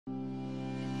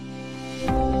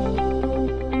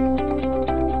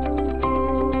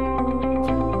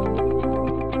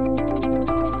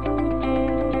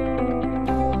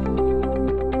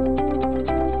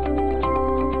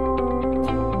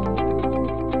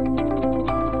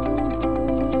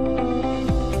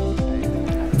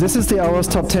This is the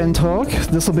OWASP Top 10 talk.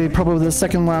 This will be probably the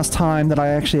second last time that I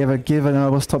actually ever give an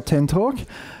OWASP Top 10 talk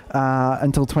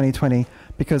until 2020,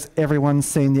 because everyone's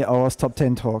seen the OWASP Top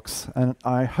 10 talks. And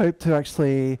I hope to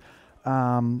actually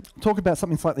talk about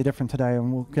something slightly different today,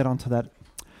 and we'll get onto that.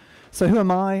 So who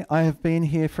am I? I have been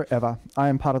here forever. I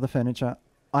am part of the furniture.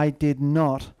 I did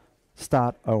not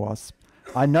start OWASP.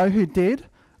 I know who did,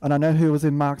 and I know who was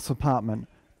in Mark's apartment,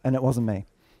 and it wasn't me.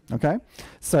 Okay,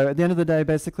 so at the end of the day,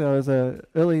 basically I was an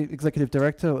early executive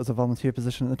director. It was a volunteer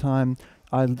position at the time.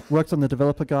 I worked on the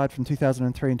developer guide from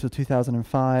 2003 until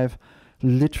 2005,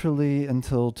 literally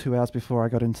until 2 hours before I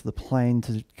got into the plane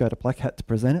to go to Black Hat to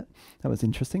present it. That was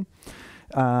interesting.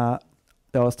 I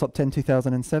was top 10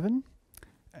 2007,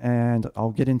 and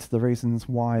I'll get into the reasons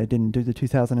why I didn't do the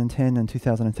 2010 and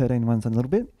 2013 ones in a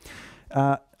little bit.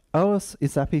 OWASP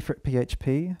ESAPI for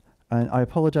PHP. And I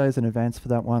apologize in advance for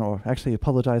that one, or actually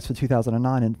apologize for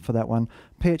 2009 and for that one.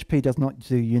 PHP does not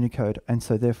do Unicode, and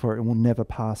so therefore it will never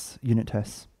pass unit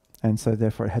tests. And so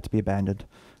therefore it had to be abandoned.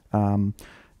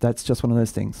 That's just one of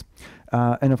those things.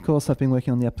 And of course, I've been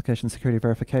working on the application security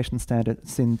verification standard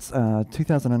since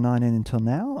 2009 and until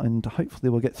now, and hopefully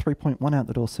we'll get 3.1 out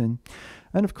the door soon.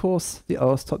 And of course, the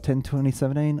OWASP Top 10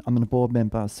 2017, I'm a board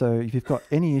member. So if you've got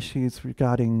any issues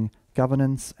regarding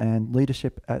governance and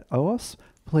leadership at OWASP,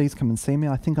 please come and see me.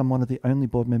 I think I'm one of the only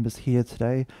board members here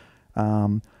today.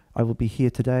 I will be here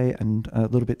today and a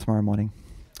little bit tomorrow morning.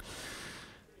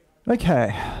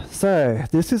 Okay, so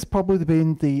this has probably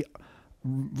been the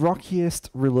rockiest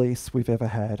release we've ever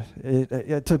had.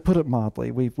 To put it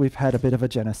mildly, we've had a bit of a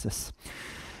genesis.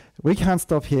 We can't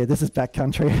stop here. This is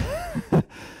backcountry.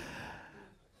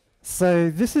 So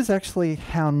this is actually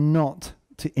how not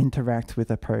to interact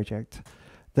with a project.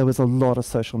 There was a lot of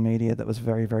social media that was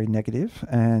very, very negative,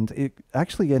 and it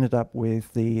actually ended up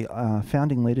with the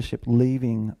founding leadership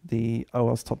leaving the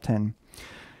OWASP Top 10.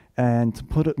 And to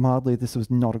put it mildly, this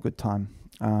was not a good time.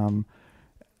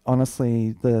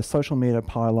 Honestly, the social media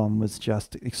pile-on was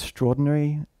just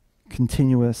extraordinary,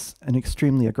 continuous, and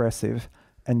extremely aggressive,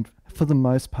 and for the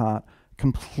most part,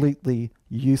 completely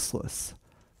useless.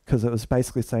 Because it was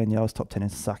basically saying the OWASP Top 10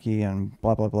 is sucky and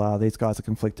blah, blah, blah. These guys are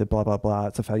conflicted, blah, blah, blah.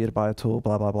 It's a failure to buy a tool,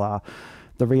 blah, blah, blah.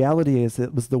 The reality is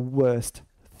it was the worst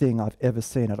thing I've ever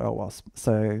seen at OWASP.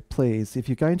 So please, if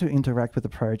you're going to interact with the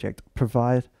project,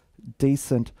 provide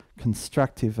decent,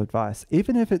 constructive advice.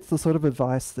 Even if it's the sort of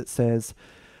advice that says,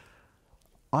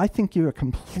 I think you are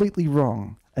completely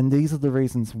wrong, and these are the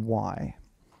reasons why.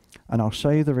 And I'll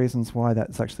show you the reasons why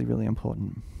that's actually really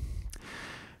important.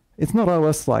 It's not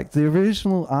OWASP like. The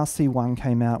original RC1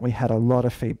 came out, we had a lot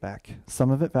of feedback. Some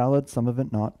of it valid, some of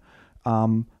it not.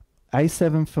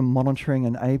 A7 for monitoring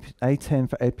and A10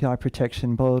 for API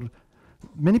protection boiled.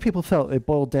 Many people felt it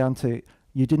boiled down to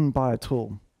you didn't buy a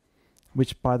tool,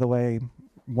 which, by the way,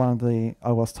 one of the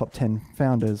OWASP Top 10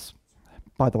 founders,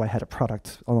 by the way, had a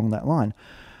product along that line.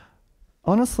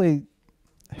 Honestly,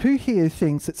 who here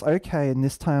thinks it's okay in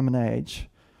this time and age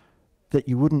that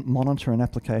you wouldn't monitor an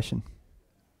application?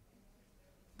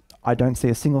 I don't see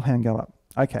a single hand go up.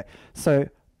 Okay, so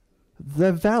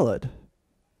they're valid.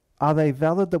 Are they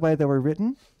valid the way they were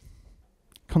written?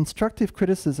 Constructive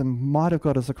criticism might have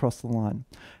got us across the line.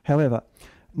 However,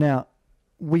 now,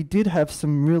 we did have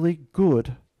some really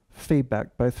good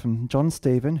feedback, both from John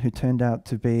Stephen, who turned out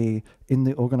to be in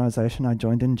the organization I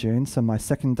joined in June. So my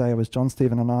second day was John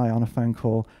Stephen and I on a phone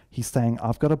call. He's saying,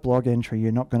 I've got a blog entry,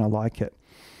 you're not going to like it.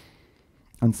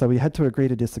 And so we had to agree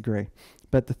to disagree.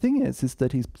 But the thing is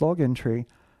that his blog entry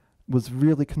was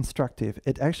really constructive.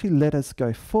 It actually let us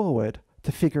go forward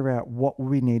to figure out what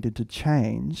we needed to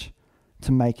change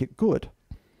to make it good.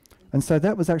 And so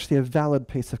that was actually a valid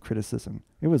piece of criticism.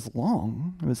 It was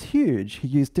long, it was huge, he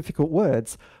used difficult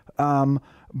words,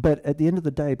 but at the end of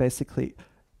the day, basically,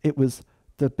 it was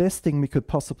the best thing we could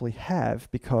possibly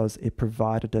have because it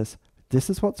provided us, this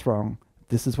is what's wrong,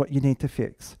 this is what you need to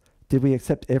fix. Did we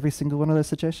accept every single one of those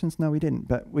suggestions? No, we didn't,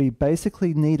 but we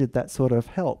basically needed that sort of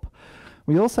help.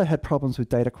 We also had problems with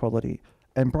data quality,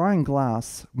 and Brian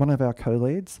Glass, one of our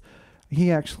co-leads,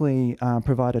 he actually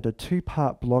provided a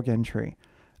 2-part blog entry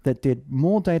that did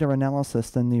more data analysis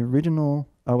than the original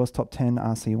OWASP Top 10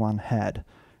 RC1 had.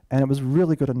 And it was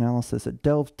really good analysis. It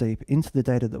delved deep into the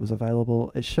data that was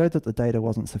available. It showed that the data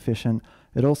wasn't sufficient.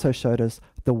 It also showed us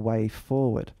the way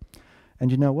forward. And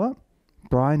you know what?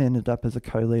 Brian ended up as a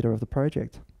co-leader of the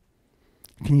project.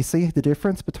 Can you see the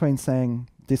difference between saying,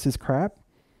 this is crap,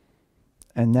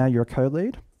 and now you're a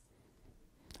co-lead?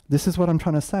 This is what I'm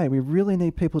trying to say. We really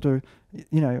need people to,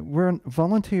 we're a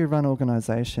volunteer-run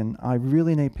organization. I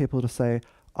really need people to say,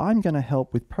 I'm going to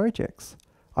help with projects.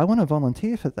 I want to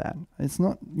volunteer for that. It's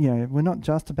not, we're not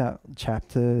just about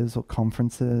chapters or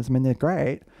conferences. I mean, they're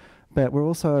great, but we're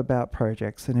also about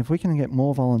projects. And if we can get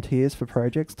more volunteers for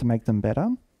projects to make them better,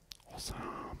 awesome.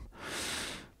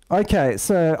 Okay,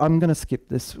 so I'm going to skip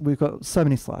this. We've got so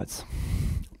many slides.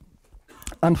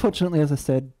 Unfortunately, as I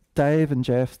said, Dave and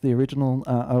Jeff, the original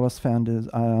OWASP founders,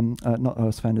 not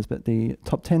OWASP founders, but the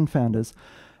top 10 founders,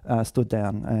 stood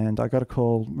down. And I got a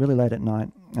call really late at night.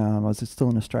 I was still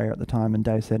in Australia at the time, and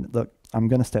Dave said, look, I'm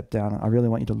going to step down. I really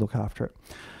want you to look after it.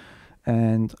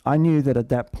 And I knew that at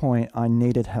that point I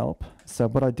needed help. So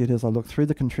what I did is I looked through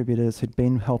the contributors who'd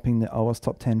been helping the OWASP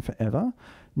top 10 forever.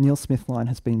 Neil Smithline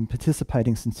has been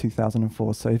participating since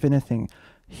 2004. So if anything,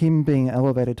 him being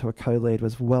elevated to a co-lead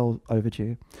was well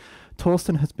overdue.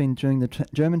 Torsten has been doing the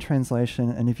German translation,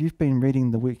 and if you've been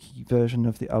reading the wiki version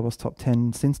of the OWASP top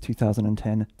 10 since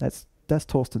 2010, that's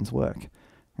Torsten's work.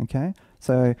 Okay?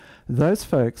 So those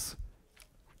folks,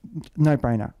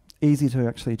 no-brainer, easy to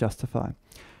actually justify.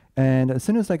 And as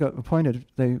soon as they got appointed,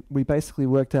 we basically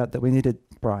worked out that we needed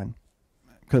Brian,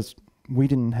 because we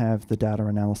didn't have the data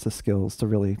analysis skills to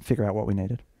really figure out what we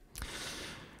needed.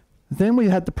 Then we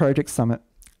had the project summit.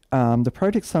 The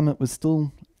project summit was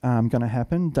still going to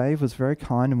happen. Dave was very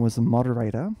kind and was the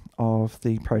moderator of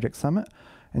the project summit.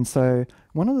 And so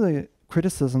one of the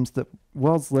criticisms that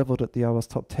was leveled at the OWASP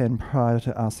top 10 prior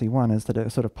to RC1 is that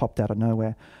it sort of popped out of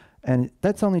nowhere. And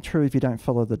that's only true if you don't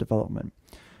follow the development.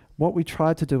 What we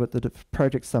tried to do at the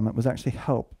project summit was actually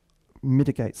help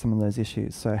mitigate some of those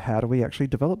issues. So how do we actually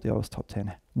develop the OWASP top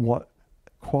 10? What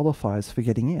qualifies for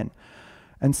getting in?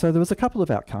 And so there was a couple of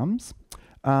outcomes.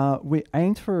 We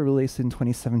aimed for a release in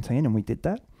 2017, and we did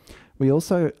that. We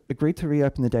also agreed to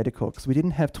reopen the data core because we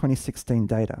didn't have 2016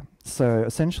 data. So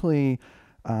essentially,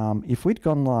 if we'd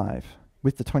gone live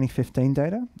with the 2015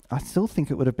 data, I still think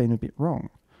it would have been a bit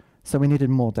wrong. So we needed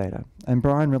more data, and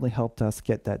Brian really helped us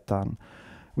get that done.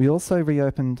 We also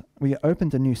opened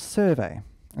a new survey,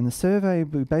 and the survey,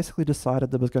 we basically decided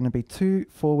there was going to be 2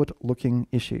 forward-looking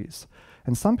issues.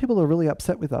 And some people are really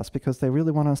upset with us because they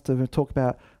really want us to talk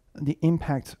about the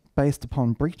impact based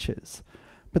upon breaches.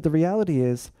 But the reality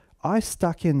is, I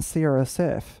stuck in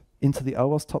CRSF into the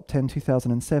OWASP Top 10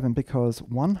 2007 because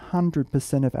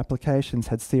 100% of applications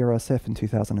had CRSF in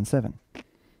 2007.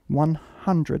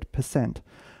 100%.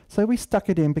 So we stuck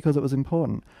it in because it was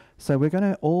important. So we're going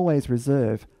to always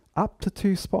reserve up to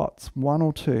 2 spots, 1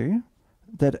 or 2,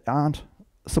 that aren't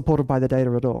supported by the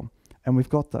data at all. And we've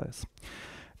got those.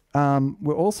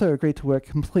 We're also agreed to work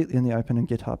completely in the open in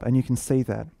GitHub, and you can see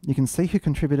that. You can see who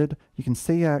contributed. You can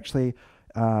see actually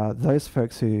those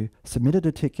folks who submitted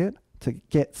a ticket to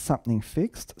get something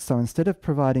fixed. So instead of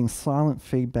providing silent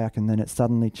feedback and then it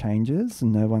suddenly changes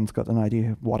and no one's got an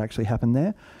idea of what actually happened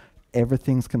there,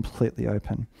 everything's completely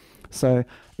open. So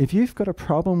if you've got a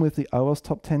problem with the OWASP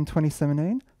Top 10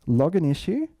 2017, log an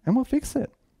issue and we'll fix it.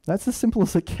 That's as simple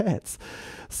as it gets.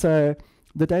 So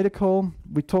the data call,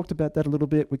 we talked about that a little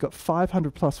bit. We got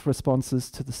 500 plus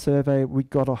responses to the survey. We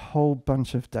got a whole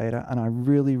bunch of data, and I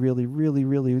really, really, really,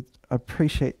 really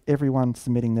appreciate everyone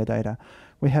submitting their data.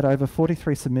 We had over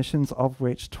 43 submissions, of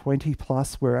which 20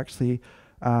 plus were actually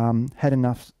had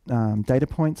enough data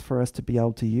points for us to be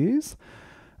able to use.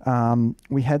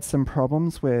 We had some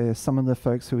problems where some of the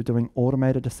folks who were doing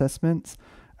automated assessments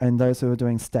and those who were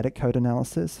doing static code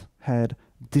analysis had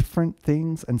different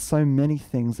things and so many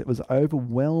things, it was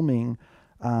overwhelming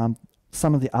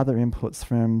some of the other inputs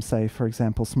from, say, for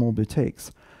example, small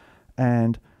boutiques.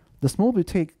 And the small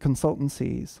boutique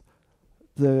consultancies,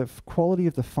 the quality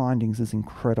of the findings is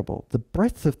incredible. The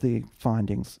breadth of the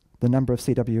findings, the number of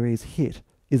CWEs hit,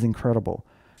 is incredible.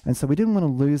 And so we didn't want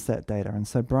to lose that data. And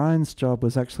so Brian's job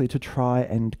was actually to try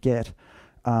and get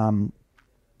that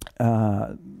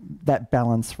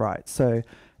balance right. So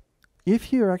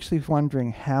if you're actually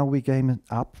wondering how we came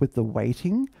up with the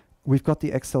weighting, we've got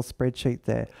the Excel spreadsheet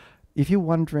there. If you're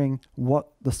wondering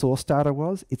what the source data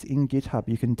was, it's in GitHub.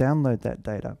 You can download that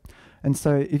data. And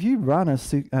so if you run a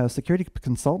security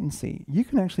consultancy, you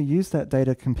can actually use that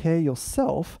data, compare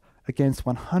yourself against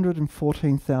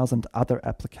 114,000 other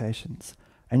applications.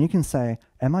 And you can say,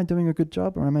 am I doing a good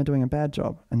job or am I doing a bad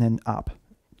job? And then up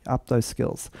those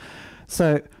skills.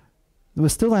 So we're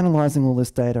still analyzing all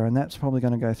this data, and that's probably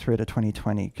going to go through to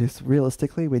 2020, because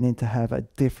realistically, we need to have a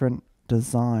different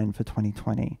design for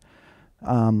 2020.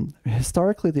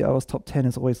 Historically, the OWASP Top 10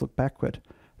 has always looked backward.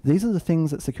 These are the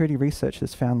things that security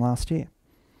researchers found last year.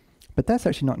 But that's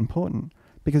actually not important,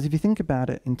 because if you think about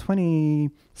it, in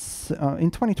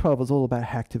 2012, it was all about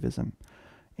hacktivism.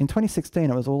 In 2016,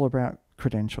 it was all about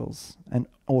credentials and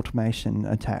automation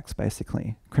attacks,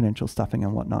 basically, credential stuffing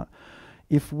and whatnot.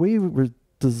 If we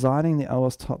designing the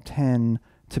OWASP Top 10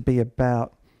 to be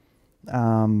about,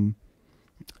 you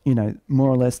know, more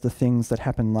or less the things that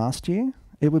happened last year,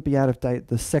 it would be out of date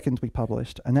the second we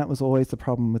published. And that was always the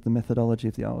problem with the methodology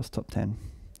of the OWASP Top 10.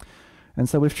 And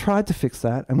so we've tried to fix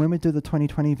that. And when we do the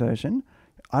 2020 version,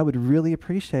 I would really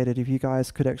appreciate it if you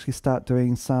guys could actually start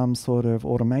doing some sort of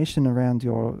automation around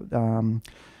your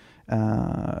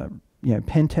you know,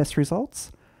 pen test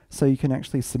results, so you can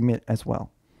actually submit as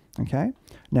well. Okay.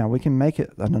 Now we can make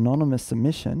it an anonymous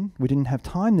submission. We didn't have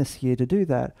time this year to do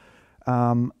that,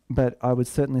 but I would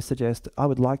certainly suggest I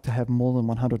would like to have more than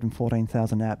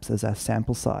 114,000 apps as our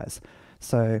sample size.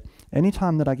 So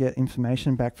anytime that I get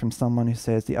information back from someone who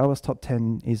says the OWASP Top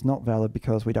 10 is not valid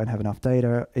because we don't have enough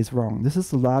data is wrong. This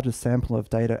is the largest sample of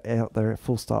data out there,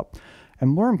 full stop. And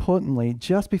more importantly,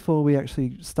 just before we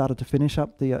actually started to finish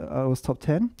up the OWASP Top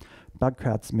 10,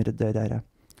 BugCrowd submitted their data.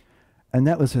 And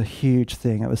that was a huge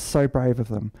thing. It was so brave of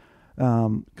them,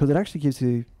 because it actually gives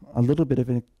you a little bit of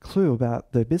a clue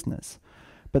about their business.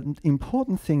 But the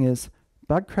important thing is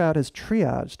BugCrowd has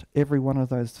triaged every one of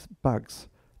those bugs.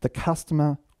 The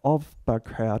customer of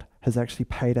BugCrowd has actually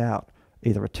paid out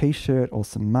either a t-shirt or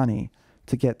some money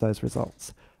to get those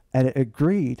results. And it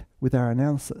agreed with our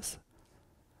analysis.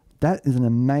 That is an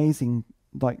amazing,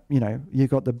 like, you know,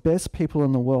 you've got the best people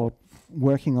in the world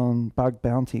working on bug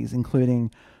bounties,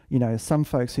 including, you know, some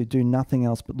folks who do nothing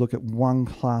else but look at one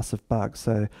class of bugs.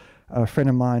 So a friend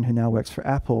of mine who now works for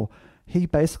Apple, he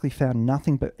basically found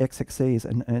nothing but XXEs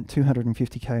and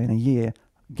 250K in a year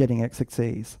getting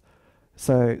XXEs.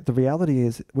 So the reality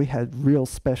is we had real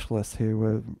specialists who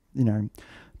were, you know,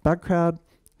 BugCrowd,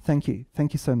 thank you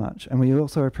so much. And we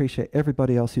also appreciate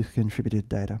everybody else who contributed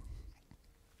data.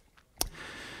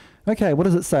 Okay, what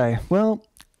does it say? Well,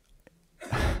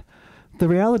 the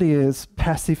reality is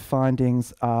passive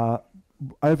findings are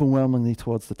overwhelmingly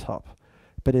towards the top.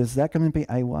 But is that going to be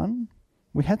A1?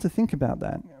 We had to think about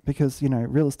that because, you know,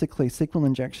 realistically, SQL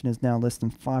injection is now less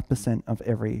than 5% of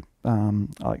every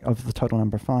of the total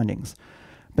number of findings.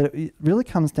 But it really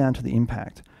comes down to the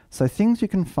impact. So things you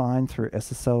can find through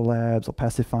SSL Labs or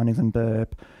passive findings in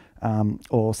Burp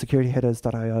or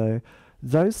securityheaders.io,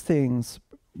 those things,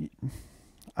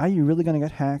 are you really going to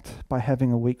get hacked by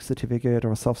having a weak certificate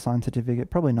or a self-signed certificate?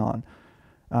 Probably not.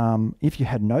 If you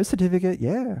had no certificate,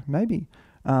 yeah, maybe.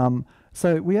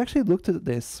 So we actually looked at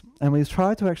this and we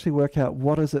tried to actually work out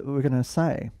what is it we're going to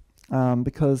say,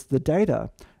 because the data,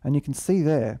 and you can see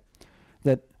there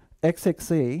that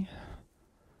XXE,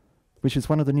 which is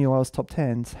one of the new OWASP Top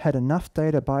 10s, had enough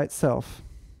data by itself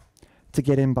to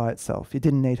get in by itself. It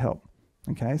didn't need help.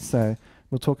 Okay, so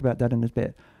we'll talk about that in a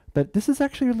bit. But this is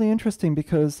actually really interesting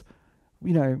because,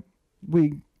 you know,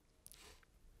 we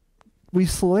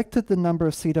selected the number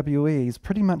of CWEs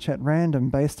pretty much at random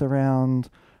based around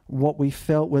what we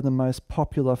felt were the most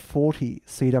popular 40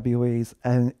 CWEs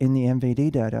in the MVD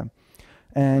data.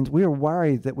 And we were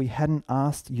worried that we hadn't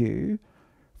asked you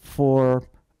for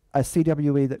a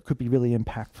CWE that could be really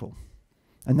impactful.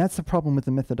 And that's the problem with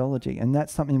the methodology, and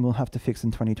that's something we'll have to fix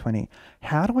in 2020.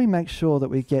 How do we make sure that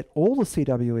we get all the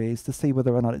CWEs to see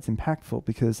whether or not it's impactful?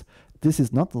 Because this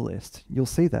is not the list. You'll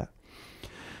see that.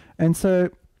 And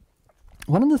so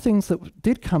one of the things that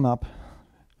did come up,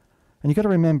 and you've got to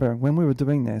remember, when we were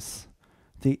doing this,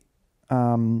 the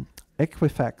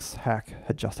Equifax hack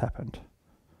had just happened.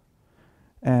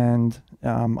 And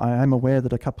I am aware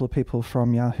that a couple of people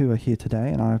from Yahoo are here today,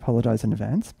 and I apologize in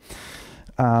advance.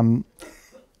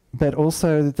 But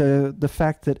also the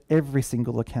fact that every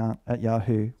single account at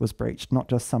Yahoo was breached, not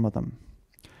just some of them.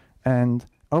 And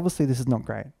obviously this is not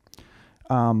great.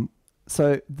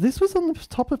 So this was on the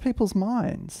top of people's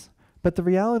minds. But the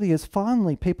reality is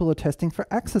finally people are testing for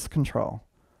access control.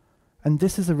 And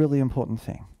this is a really important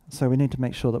thing. So we need to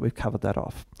make sure that we've covered that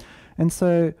off. And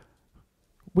so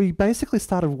we basically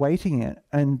started weighting it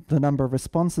and the number of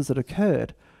responses that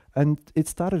occurred. And it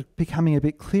started becoming a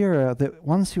bit clearer that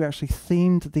once you actually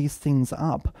themed these things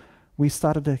up, we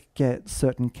started to get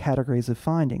certain categories of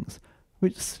findings,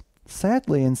 which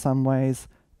sadly in some ways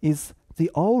is the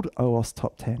old OWASP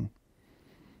Top 10.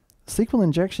 SQL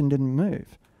injection didn't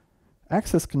move.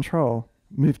 Access control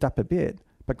moved up a bit,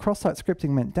 but cross-site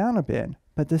scripting went down a bit,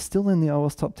 but they're still in the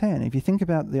OWASP Top 10. If you think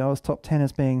about the OWASP Top 10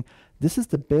 as being, this is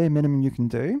the bare minimum you can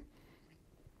do,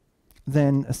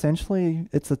 then essentially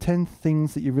it's the 10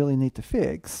 things that you really need to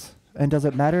fix. And does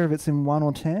it matter if it's in 1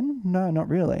 or 10? No, not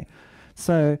really.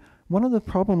 So one of the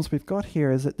problems we've got here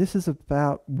is that this is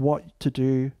about what to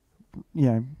do, you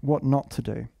know, what not to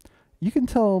do. You can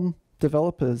tell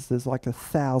developers there's like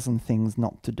 1,000 things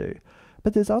not to do,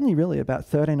 but there's only really about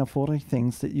 13 or 14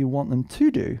 things that you want them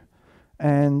to do.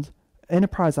 And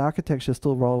enterprise architecture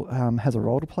still has a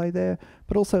role to play there,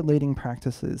 but also leading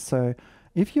practices. So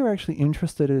if you're actually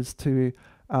interested as to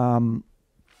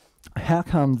how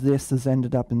come this has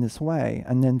ended up in this way,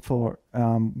 and then for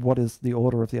what is the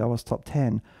order of the OWASP top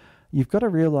 10, you've got to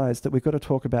realize that we've got to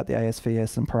talk about the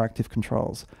ASVS and proactive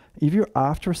controls. If you're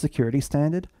after a security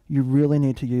standard, you really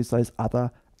need to use those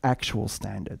other actual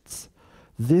standards.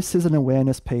 This is an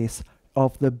awareness piece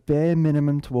of the bare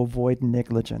minimum to avoid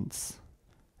negligence.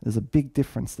 There's a big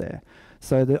difference there.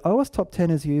 So the OWASP top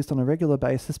 10 is used on a regular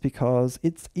basis because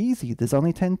it's easy. There's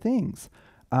only 10 things.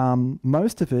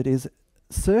 Most of it is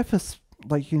surface,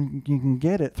 like you can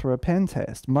get it through a pen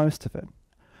test, most of it.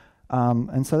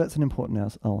 And so that's an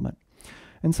important element.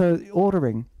 And so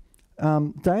ordering.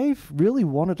 Dave really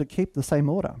wanted to keep the same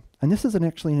order. And this is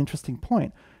actually an interesting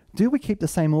point. Do we keep the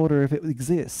same order if it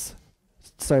exists?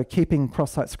 So keeping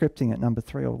cross-site scripting at number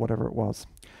 3 or whatever it was.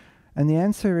 And the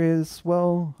answer is,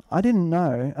 well, I didn't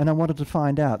know and I wanted to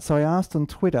find out. So I asked on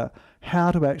Twitter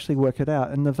how to actually work it out.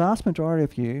 And the vast majority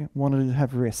of you wanted to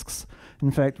have risks.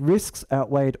 In fact, risks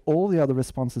outweighed all the other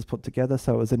responses put together,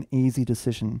 so it was an easy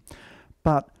decision.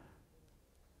 But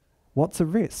what's a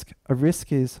risk? A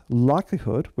risk is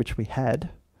likelihood, which we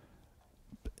had,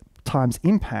 times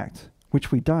impact,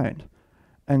 which we don't.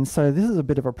 And so this is a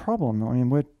bit of a problem. I mean,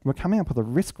 we're coming up with a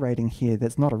risk rating here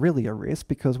that's not really a risk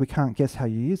because we can't guess how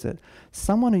you use it.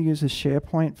 Someone who uses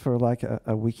SharePoint for like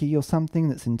a wiki or something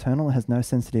that's internal and has no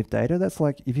sensitive data, that's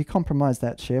like, if you compromise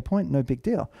that SharePoint, no big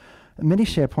deal. Many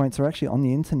SharePoints are actually on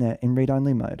the internet in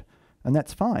read-only mode, and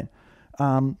that's fine.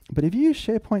 But if you use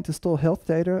SharePoint to store health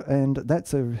data, and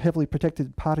that's a heavily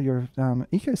protected part of your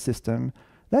ecosystem,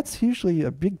 that's usually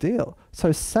a big deal.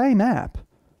 So same app,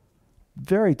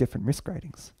 very different risk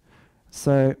ratings.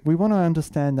 So we want to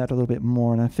understand that a little bit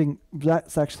more, and I think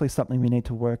that's actually something we need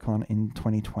to work on in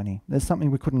 2020. There's something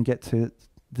we couldn't get to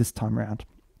this time around.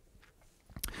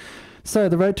 So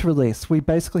the road to release, we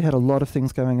basically had a lot of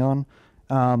things going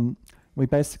on. We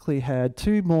basically had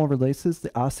 2 more releases,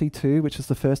 the RC2, which is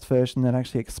the first version that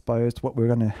actually exposed what we're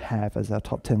going to have as our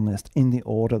top 10 list in the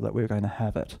order that we're going to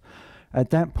have it. At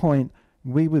that point,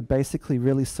 we were basically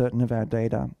really certain of our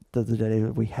data, the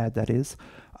data we had, that is.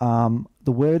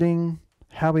 The wording,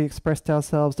 how we expressed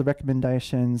ourselves, the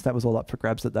recommendations, that was all up for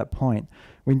grabs at that point.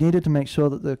 We needed to make sure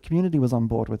that the community was on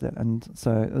board with it, and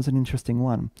so it was an interesting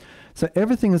one. So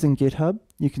everything is in GitHub.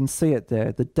 You can see it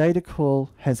there. The data call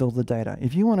has all the data.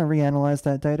 If you want to reanalyze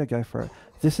that data, go for it.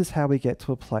 This is how we get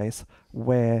to a place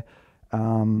where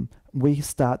we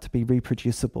start to be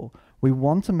reproducible. We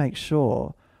want to make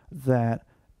sure that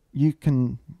you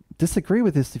can disagree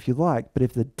with this if you like, but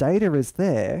if the data is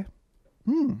there,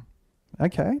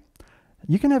 okay.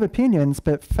 You can have opinions,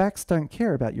 but facts don't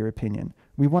care about your opinion.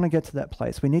 We want to get to that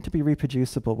place. We need to be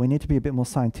reproducible. We need to be a bit more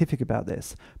scientific about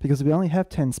this, because we only have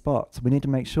 10 spots. We need to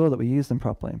make sure that we use them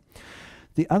properly.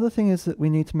 The other thing is that we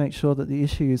need to make sure that the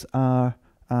issues are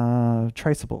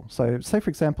traceable. So say, for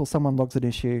example, someone logs an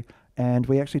issue and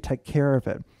we actually take care of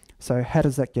it. So how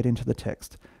does that get into the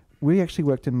text? We actually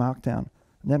worked in Markdown.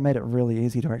 And that made it really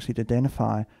easy to actually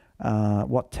identify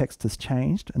what text has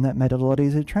changed, and that made it a lot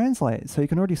easier to translate. So you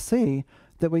can already see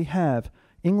that we have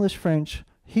English, French,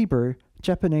 Hebrew,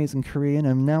 Japanese, and Korean,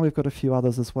 and now we've got a few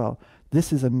others as well.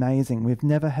 This is amazing. We've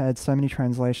never had so many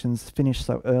translations finish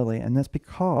so early, and that's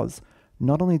because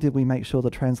not only did we make sure the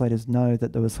translators know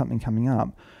that there was something coming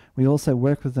up, we also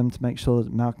worked with them to make sure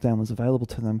that Markdown was available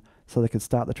to them so they could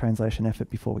start the translation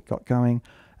effort before we got going.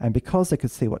 And because they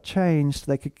could see what changed,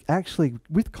 they could actually,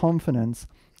 with confidence,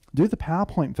 do the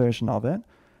PowerPoint version of it,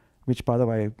 which, by the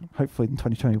way, hopefully in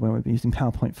 2020 when we'll be using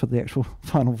PowerPoint for the actual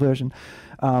final version.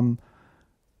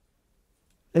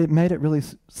 It made it really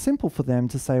simple for them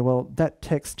to say, well, that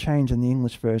text change in the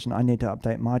English version, I need to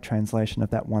update my translation of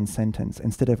that one sentence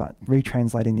instead of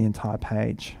retranslating the entire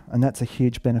page. And that's a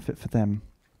huge benefit for them.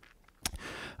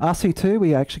 RC2,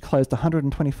 we actually closed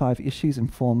 125 issues in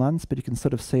 4 months, but you can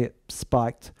sort of see it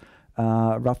spiked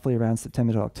roughly around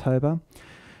September to October.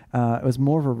 It was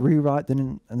more of a rewrite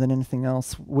than anything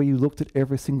else. We looked at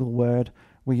every single word.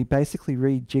 We basically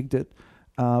rejigged it.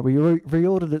 We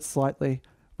reordered it slightly.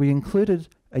 We included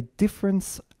a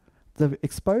difference. The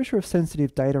exposure of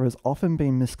sensitive data has often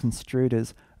been misconstrued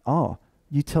as, oh,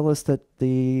 you tell us that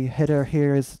the header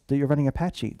here is that you're running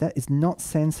Apache. That is not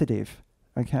sensitive.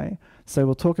 Okay, so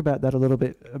we'll talk about that a little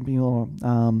bit more.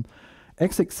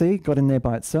 XXC got in there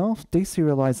by itself.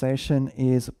 Deserialization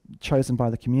is chosen by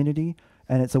the community,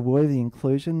 and it's a worthy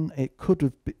inclusion.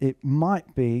 It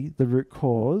might be the root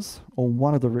cause, or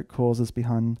one of the root causes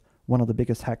behind one of the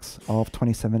biggest hacks of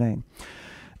 2017.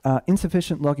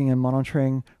 Insufficient logging and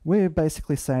monitoring. We're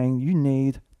basically saying you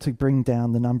need to bring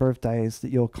down the number of days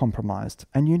that you're compromised,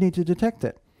 and you need to detect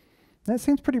it. That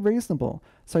seems pretty reasonable.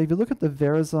 So if you look at the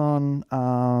Verizon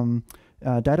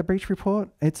data breach report,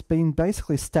 it's been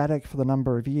basically static for the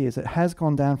number of years. It has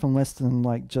gone down from less than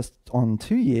like just on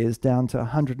 2 years down to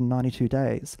 192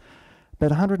 days. But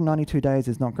 192 days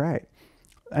is not great.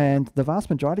 And the vast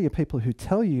majority of people who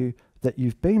tell you that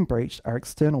you've been breached are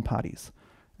external parties.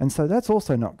 And so that's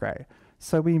also not great.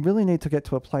 So we really need to get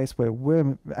to a place where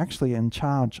we're actually in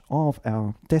charge of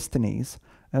our destinies,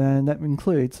 and that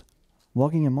includes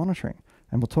logging and monitoring.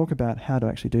 And we'll talk about how to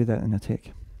actually do that in a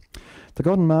tick. The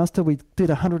Golden Master, we did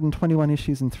 121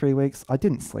 issues in 3 weeks. I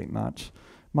didn't sleep much.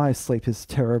 My sleep is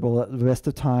terrible at the best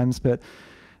of times, but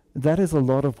that is a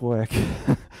lot of work.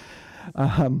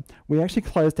 We actually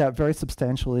closed out very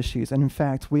substantial issues, and in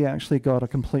fact, we actually got a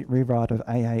complete rewrite of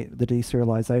A8, the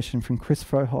deserialization, from Chris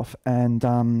Frohoff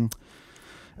and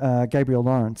Gabriel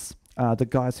Lawrence, the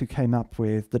guys who came up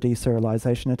with the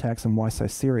deserialization attacks and why so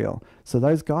serial. So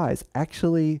those guys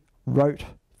actually wrote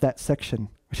that section,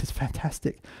 which is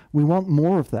fantastic. We want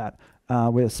more of that,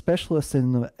 where specialists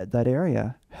in that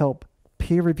area help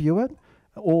peer review it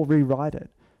or rewrite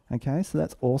it. Okay, so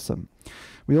that's awesome.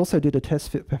 We also did a test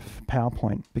fit for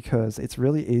PowerPoint because it's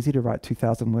really easy to write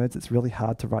 2,000 words. It's really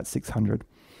hard to write 600.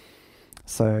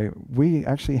 So we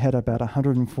actually had about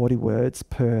 140 words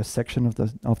per section of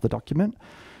the document,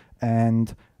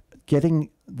 and getting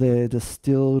the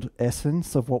distilled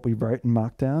essence of what we wrote in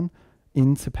Markdown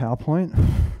into PowerPoint.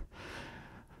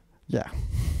 Yeah.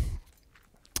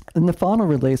 In the final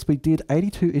release, we did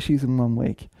 82 issues in 1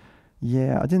 week.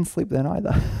 Yeah, I didn't sleep then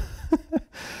either.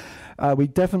 We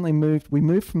definitely moved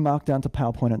from Markdown to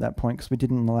PowerPoint at that point because we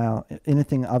didn't allow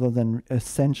anything other than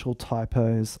essential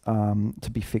typos to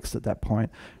be fixed at that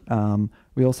point.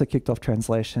 We also kicked off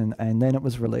translation, and then it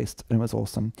was released, and it was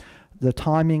awesome. The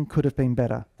timing could have been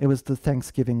better. It was the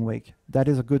Thanksgiving week. That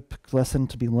is a good lesson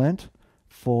to be learnt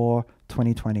for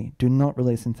 2020. Do not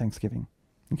release in Thanksgiving,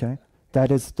 okay?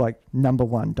 That is like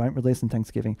 #1, don't release in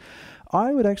Thanksgiving.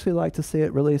 I would actually like to see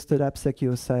it released at APPSEC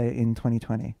USA in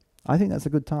 2020. I think that's a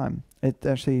good time. It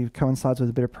actually coincides with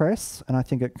a bit of press, and I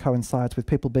think it coincides with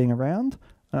people being around.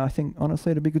 And I think,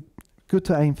 honestly, it'd be good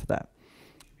to aim for that.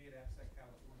 You should be at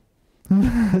APPSEC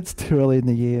California. It's too early in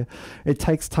the year. It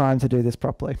takes time to do this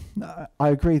properly. I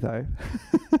agree, though.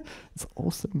 It's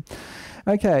awesome.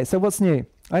 Okay, so what's new?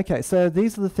 Okay, so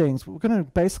these are the things. We're going to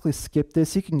basically skip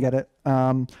this. You can get it.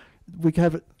 We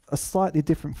have a slightly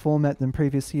different format than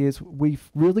previous years. We've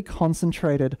really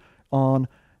concentrated on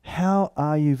how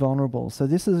are you vulnerable. So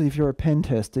this is if you're a pen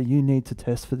tester, you need to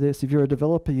test for this. If you're a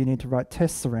developer, you need to write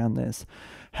tests around this.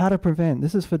 How to prevent.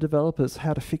 This is for developers,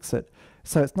 how to fix it.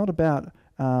 So it's not about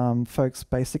folks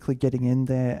basically getting in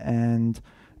there and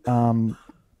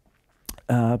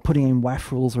putting in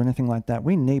WAF rules or anything like that.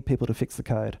 We need people to fix the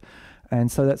code.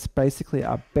 And so that's basically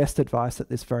our best advice at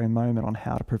this very moment on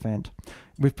how to prevent.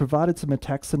 We've provided some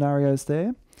attack scenarios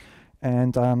there.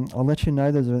 And I'll let you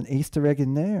know there's an Easter egg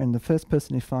in there, and the first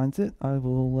person who finds it, I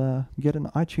will get an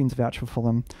iTunes voucher for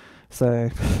them. So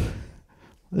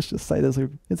let's just say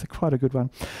it's quite a good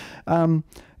one.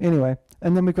 Anyway,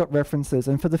 and then we've got references.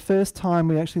 And for the first time,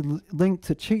 we actually linked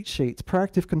to cheat sheets,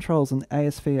 proactive controls, and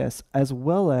ASVS, as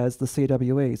well as the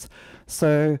CWEs.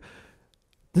 So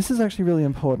this is actually really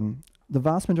important. The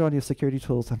vast majority of security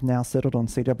tools have now settled on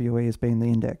CWE as being the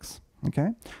index. Okay,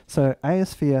 so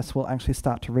ASVS will actually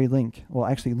start to relink, or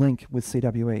actually link with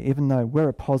CWE, even though we're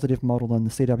a positive model and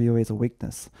the CWE is a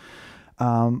weakness.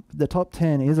 The top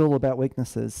 10 is all about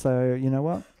weaknesses. So you know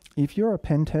what? If you're a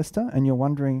pen tester and you're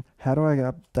wondering, how do I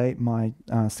update my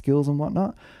skills and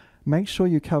whatnot, make sure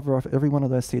you cover off every one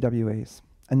of those CWEs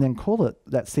and then call it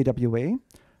that CWE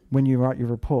when you write your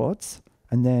reports,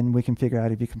 and then we can figure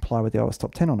out if you comply with the OWASP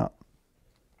top 10 or not.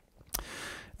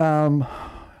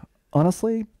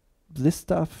 Honestly, this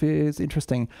stuff is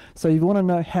interesting. So you want to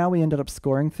know how we ended up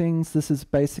scoring things. This is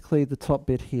basically the top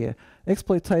bit here.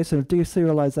 Exploitation of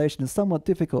deserialization is somewhat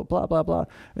difficult, blah, blah, blah.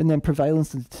 And then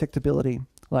prevalence and detectability,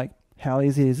 like how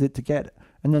easy is it to get?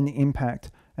 And then the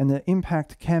impact. And the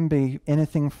impact can be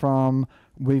anything from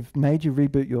we've made you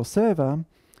reboot your server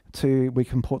to we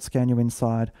can port scan you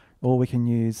inside, or we can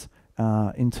use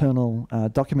internal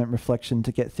document reflection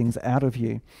to get things out of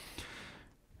you.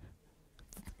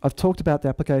 I've talked about the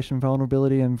application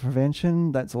vulnerability and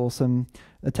prevention. That's awesome.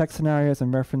 Attack scenarios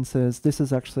and references. This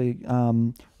is actually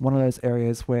one of those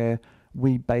areas where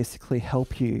we basically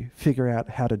help you figure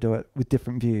out how to do it with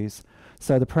different views.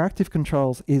 So the proactive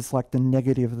controls is like the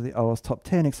negative of the OWASP top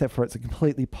 10, except for it's a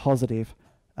completely positive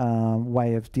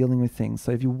way of dealing with things.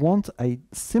 So if you want a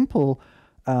simple,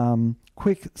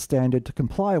 quick standard to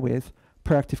comply with,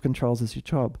 Proactive Controls is your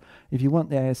job. If you want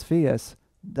the ASVS,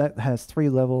 that has 3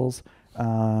 levels,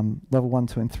 level 1,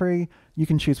 2, and 3. You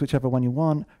can choose whichever one you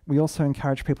want. We also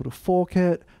encourage people to fork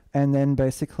it and then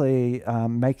basically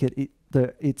make it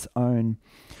its own.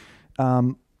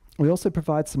 We also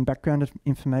provide some background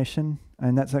information,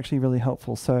 and that's actually really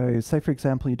helpful. So say, for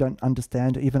example, you don't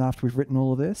understand even after we've written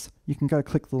all of this, you can go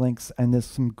click the links, and there's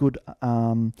some good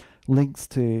links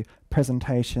to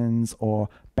presentations or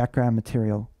background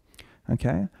material.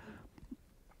 Okay?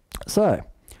 So,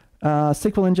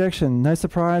 SQL injection, no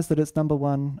surprise that it's number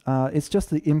 1. It's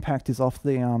just the impact is off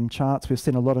the charts. We've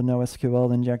seen a lot of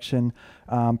NoSQL injection,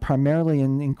 primarily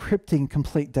in encrypting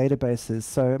complete databases.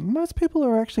 So most people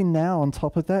are actually now on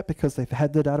top of that because they've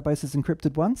had their databases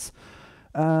encrypted once.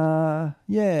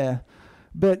 Yeah,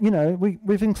 but you know,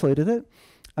 we've included it.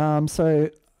 So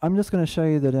I'm just going to show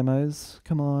you the demos.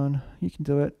 Come on, you can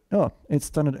do it. Oh, it's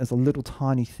done it as a little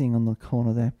tiny thing on the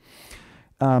corner there.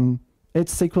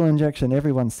 It's SQL injection.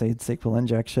 Everyone sees SQL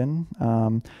injection.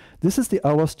 This is the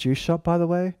OWASP Juice Shop, by the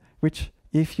way, which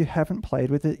if you haven't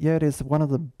played with it yet, is one of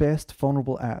the best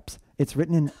vulnerable apps. It's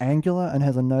written in Angular and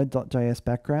has a Node.js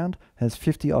background, has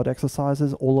 50 odd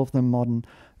exercises, all of them modern,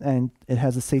 and it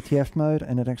has a CTF mode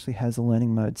and it actually has a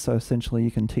learning mode. So essentially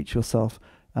you can teach yourself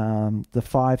the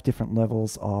 5 different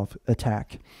levels of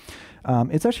attack.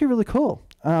 It's actually really cool.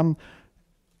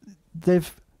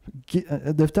 They've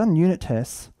done unit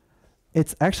tests.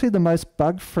 It's actually the most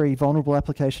bug-free vulnerable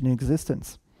application in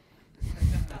existence.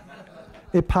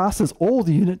 It passes all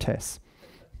the unit tests.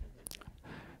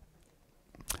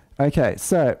 Okay,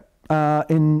 so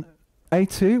in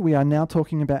A2, we are now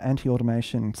talking about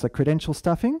anti-automation. So credential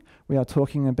stuffing, we are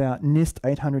talking about NIST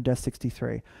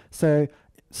 800-63. So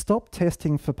stop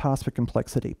testing for password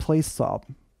complexity. Please stop.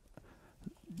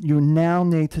 You now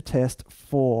need to test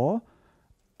for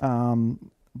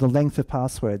the length of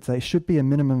passwords. They should be a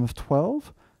minimum of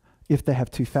 12 if they have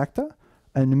 2-factor,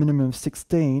 and a minimum of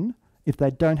 16 if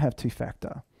they don't have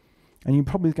 2-factor. And you're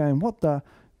probably going, what the?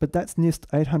 But that's NIST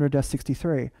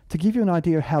 800-63. To give you an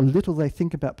idea of how little they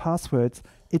think about passwords,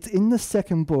 it's in the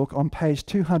second book on page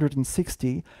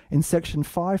 260 in section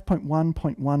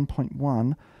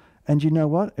 5.1.1.1. And you know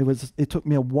what? It took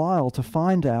me a while to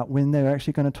find out when they're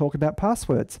actually going to talk about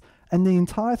passwords. And the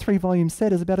entire 3-volume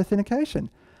set is about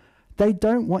authentication. They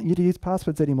don't want you to use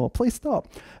passwords anymore. Please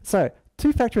stop. So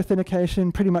 2-factor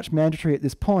authentication, pretty much mandatory at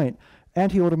this point.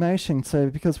 Anti-automation, so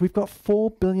because we've got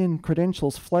 4 billion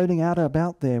credentials floating out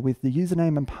about there with the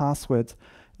username and passwords,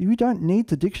 you don't need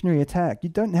the dictionary attack. You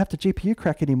don't have to GPU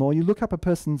crack anymore. You look up a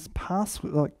person's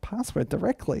password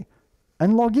directly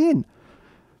and log in.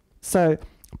 So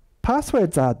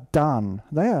passwords are done.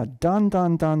 They are done,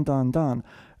 done, done, done, done.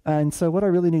 And so what I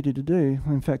really needed to do,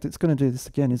 in fact, it's going to do this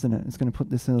again, isn't it? It's going to put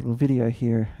this little video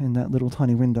here in that little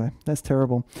tiny window. That's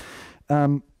terrible.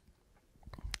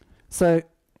 So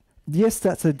yes,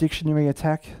 that's a dictionary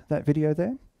attack, that video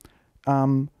there.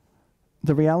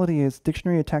 The reality is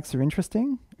dictionary attacks are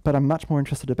interesting, but I'm much more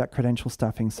interested about credential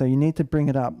stuffing. So you need to bring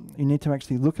it up. You need to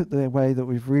actually look at the way that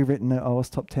we've rewritten the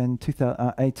OWASP Top 10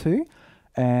 A2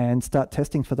 and start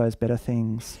testing for those better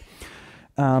things.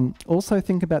 Also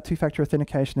think about 2-factor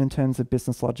authentication in terms of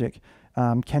business logic.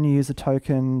 Can you use a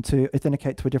token to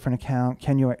authenticate to a different account?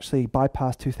 Can you actually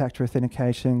bypass 2-factor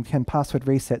authentication? Can password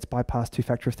resets bypass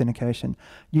 2-factor authentication?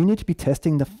 You need to be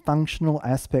testing the functional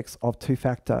aspects of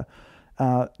 2-factor.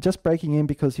 Just breaking in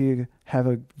because you have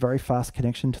a very fast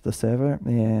connection to the server,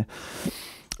 yeah.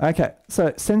 Okay,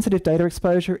 so sensitive data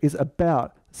exposure is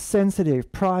about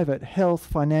sensitive, private, health,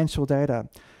 financial data.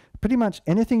 Pretty much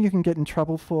anything you can get in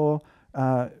trouble for,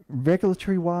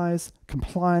 regulatory-wise,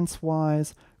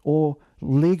 compliance-wise, or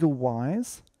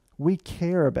legal-wise, we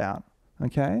care about,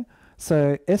 okay?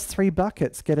 So S3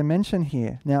 buckets get a mention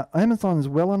here. Now, Amazon is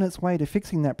well on its way to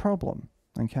fixing that problem,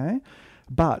 okay?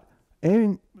 But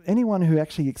anyone who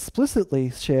actually explicitly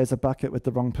shares a bucket with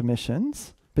the wrong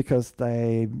permissions because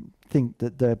they think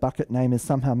that the bucket name is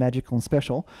somehow magical and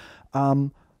special,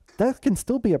 that can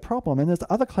still be a problem. And there's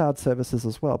other cloud services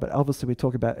as well, but obviously we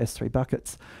talk about S3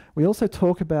 buckets. We also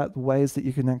talk about the ways that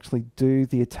you can actually do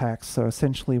the attacks. So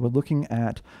essentially we're looking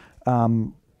at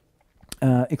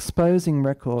exposing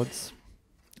records.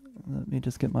 Let me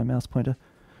just get my mouse pointer.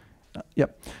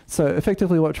 Yep. So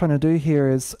effectively what we're trying to do here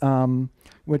is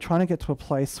we're trying to get to a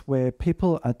place where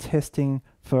people are testing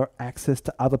for access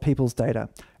to other people's data.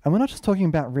 And we're not just talking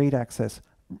about read access.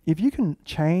 If you can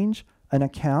change an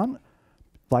account,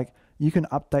 like you can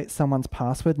update someone's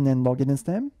password and then log in as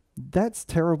them, that's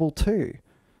terrible too,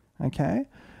 okay?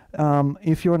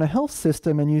 If you're in a health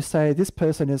system and you say this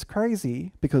person is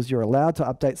crazy because you're allowed to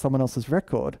update someone else's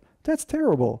record, That's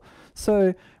terrible.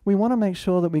 So we want to make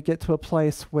sure that we get to a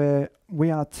place where we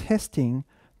are testing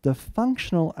the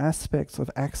functional aspects of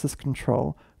access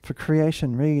control for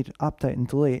creation, read, update, and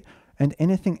delete, and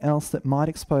anything else that might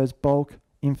expose bulk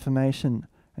information.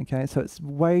 Okay, so it's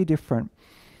way different.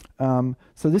 So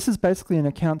this is basically an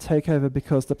account takeover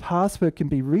because the password can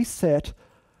be reset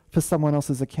for someone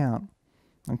else's account.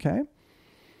 Okay?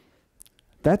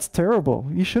 That's terrible.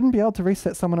 You shouldn't be able to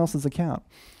reset someone else's account.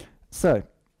 So,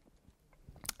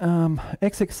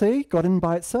 XXC got in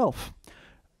by itself.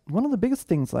 One of the biggest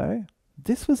things though,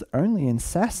 this was only in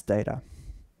SAS data.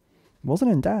 It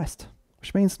wasn't in DAST,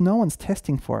 which means no one's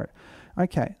testing for it.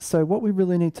 Okay, so what we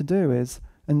really need to do is,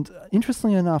 and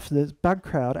interestingly enough, the bug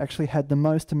crowd actually had the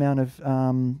most amount of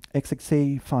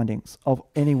XXC findings of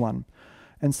anyone.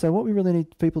 And so what we really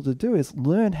need people to do is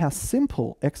learn how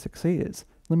simple XXC is.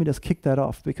 Let me just kick that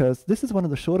off because this is one of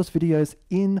the shortest videos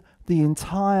in the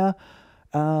entire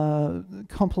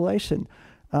compilation.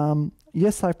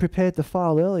 Yes, I prepared the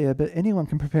file earlier, but anyone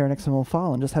can prepare an XML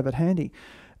file and just have it handy.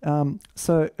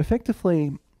 So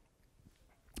effectively,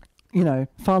 you know,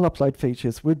 file upload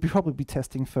features, we'd probably be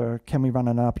testing for, can we run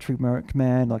an arbitrary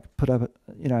command, like put up,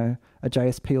 you know, a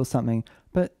JSP or something.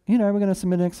 But, you know, we're going to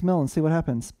submit an XML and see what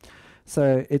happens.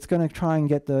 So it's going to try and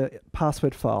get the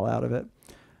password file out of it.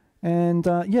 And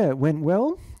yeah, it went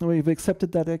well. We've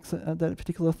accepted that, that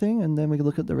particular thing, and then we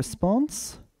look at the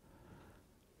response.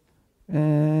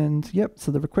 And yep,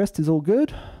 so the request is all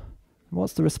good.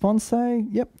 What's the response say?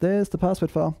 Yep, there's the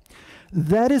password file.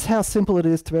 That is how simple it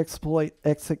is to exploit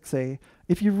XXC.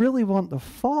 If you really want the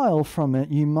file from it,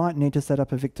 you might need to set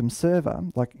up a victim server,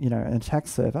 like, you know, an attack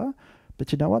server.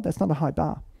 But you know what? That's not a high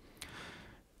bar.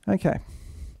 Okay.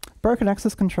 Broken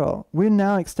access control. We're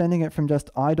now extending it from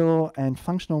just IDOR and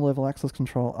functional level access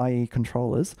control, i.e.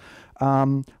 controllers.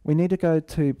 We need to go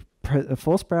to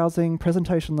force browsing,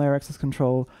 presentation layer access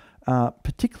control,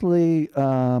 particularly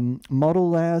model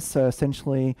layers. So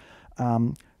essentially,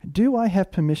 do I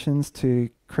have permissions to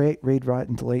create, read, write,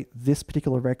 and delete this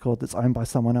particular record that's owned by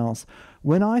someone else?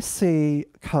 When I see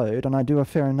code, and I do a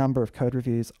fair number of code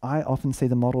reviews, I often see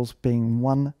the models being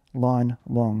one line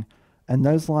long. And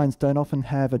those lines don't often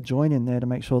have a join in there to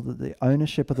make sure that the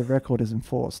ownership of the record is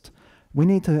enforced. We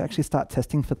need to actually start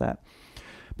testing for that.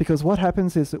 Because what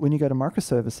happens is that when you go to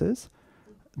microservices,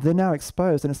 they're now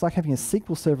exposed, and it's like having a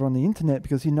SQL server on the internet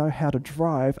because you know how to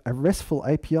drive a RESTful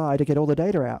API to get all the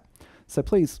data out. So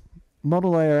please,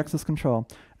 model layer access control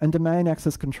and domain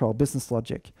access control, business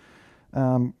logic.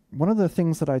 One of the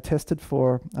things that I tested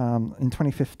for in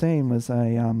 2015 was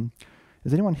a,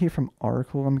 is anyone here from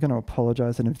Oracle? I'm going to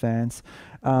apologize in advance.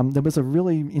 There was a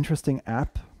really interesting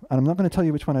app, and I'm not going to tell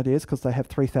you which one it is because they have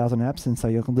 3,000 apps, and so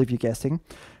you'll leave you guessing,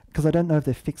 because I don't know if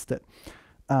they've fixed it.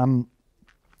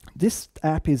 This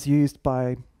app is used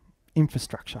by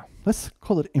infrastructure. Let's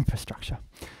call it infrastructure.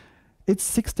 It's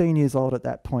 16 years old at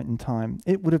that point in time.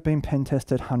 It would have been pen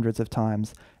tested hundreds of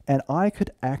times, and I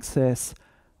could access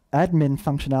admin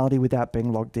functionality without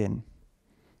being logged in.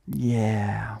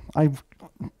 Yeah,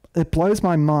 it blows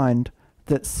my mind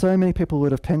that so many people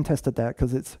would have pen tested that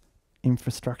because it's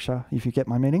infrastructure, if you get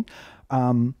my meaning,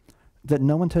 that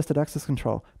no one tested access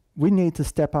control. We need to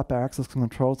step up our access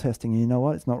control testing. You know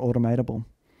what? It's not automatable.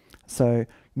 So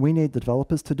we need the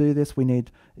developers to do this. We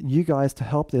need you guys to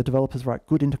help the developers write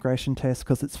good integration tests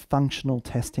because it's functional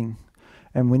testing.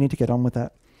 And we need to get on with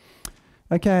that.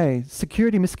 Okay,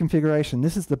 security misconfiguration.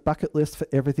 This is the bucket list for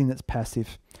everything that's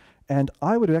passive. And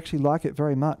I would actually like it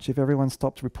very much if everyone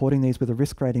stopped reporting these with a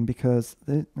risk rating because,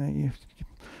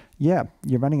 yeah,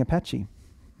 you're running Apache.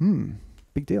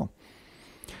 Big deal.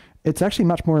 It's actually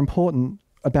much more important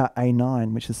about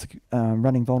A9, which is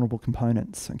running vulnerable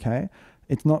components, okay?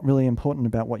 It's not really important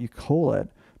about what you call it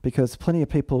because plenty of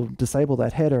people disable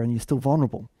that header and you're still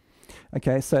vulnerable.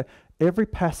 Okay, so every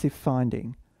passive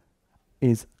finding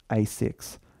is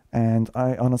A6. And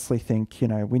I honestly think, you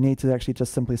know, we need to actually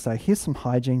just simply say, here's some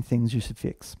hygiene things you should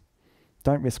fix.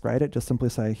 Don't risk rate it, just simply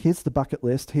say, here's the bucket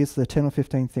list, here's the 10 or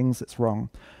 15 things that's wrong.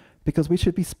 Because we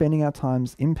should be spending our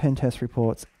times in pen test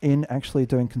reports, in actually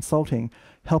doing consulting,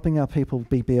 helping our people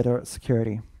be better at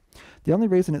security. The only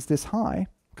reason it's this high,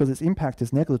 because its impact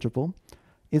is negligible,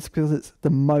 is because it's the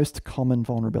most common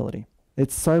vulnerability.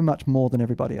 It's so much more than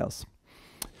everybody else.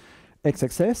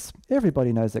 XXS,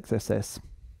 everybody knows XXS.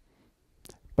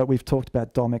 But we've talked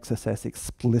about DOM XSS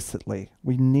explicitly.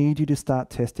 We need you to start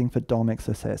testing for DOM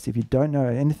XSS. If you don't know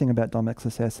anything about DOM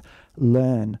XSS,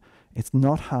 learn. It's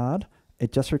not hard.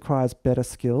 It just requires better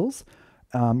skills.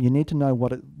 You need to know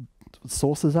what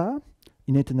sources are.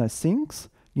 You need to know sinks.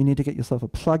 You need to get yourself a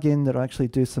plugin that will actually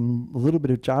do a little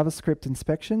bit of JavaScript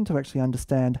inspection to actually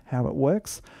understand how it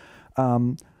works.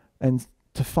 and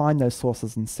to find those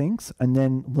sources and sinks, and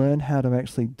then learn how to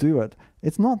actually do it.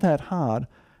 It's not that hard,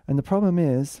 and the problem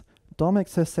is DOM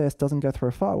XSS doesn't go through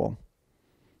a firewall.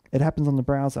 It happens on the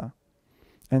browser.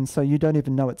 And so you don't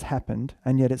even know it's happened,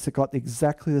 and yet it's got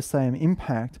exactly the same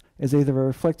impact as either a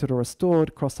reflected or a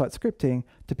stored cross-site scripting,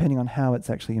 depending on how it's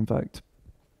actually invoked.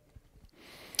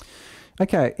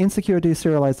 Okay, insecure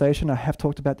deserialization. I have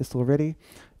talked about this already.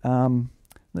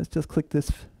 Let's just click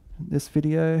this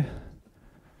video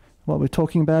while we're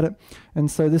talking about it. And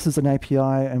so this is an API,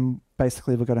 and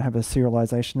basically we're going to have a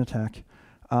serialization attack.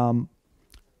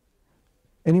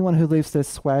 Anyone who leaves their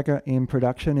Swagger in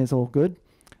production is all good.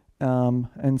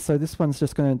 And so this one's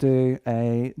just going to do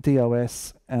a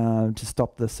DOS to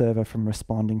stop the server from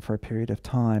responding for a period of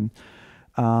time.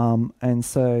 And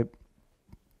so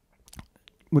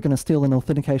we're going to steal an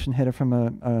authentication header from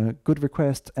a good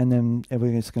request, and then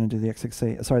we're just going to do the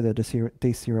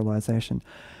deserialization.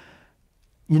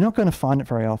 You're not going to find it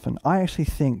very often. I actually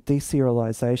think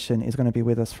deserialization is going to be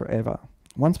with us forever.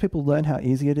 Once people learn how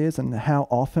easy it is and how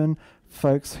often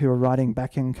folks who are writing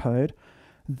back-end code,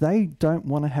 they don't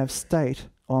want to have state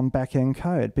on back-end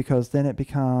code, because then it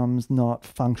becomes not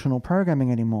functional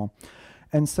programming anymore.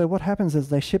 And so what happens is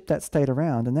they ship that state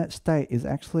around, and that state is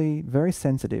actually very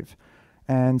sensitive.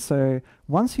 And so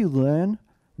once you learn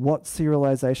what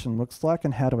serialization looks like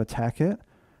and how to attack it,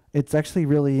 it's actually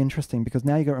really interesting, because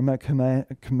now you've got remote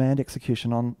command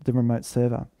execution on the remote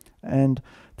server. And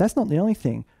that's not the only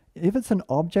thing. If it's an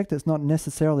object that's not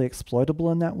necessarily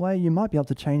exploitable in that way, you might be able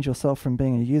to change yourself from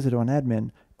being a user to an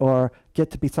admin, or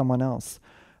get to be someone else.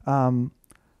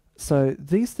 So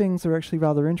these things are actually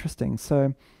rather interesting.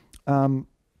 So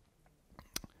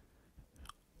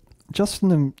just in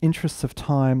the interests of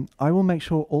time, I will make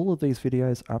sure all of these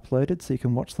videos are uploaded so you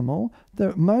can watch them all.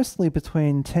 They're mostly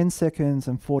between 10 seconds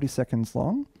and 40 seconds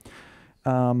long.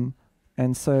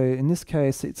 And so in this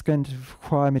case, it's going to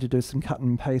require me to do some cut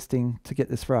and pasting to get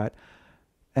this right.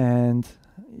 And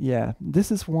yeah,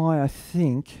 this is why I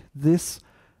think this,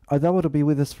 although it'll be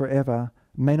with us forever,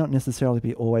 may not necessarily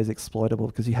be always exploitable,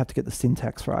 because you have to get the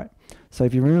syntax right. So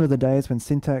if you remember the days when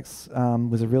syntax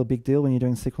was a real big deal when you're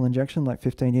doing SQL injection like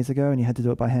 15 years ago, and you had to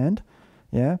do it by hand,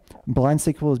 yeah? Blind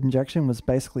SQL injection was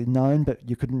basically known, but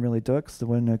you couldn't really do it because there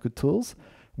were no good tools.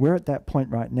 We're at that point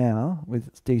right now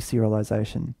with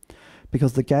deserialization,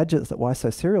 because the gadgets that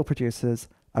WISO Serial produces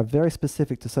are very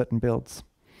specific to certain builds.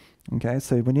 Okay,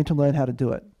 so we need to learn how to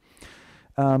do it.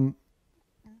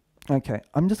 Okay,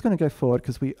 I'm just going to go forward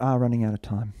because we are running out of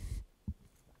time.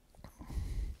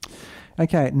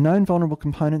 Okay, known vulnerable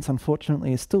components,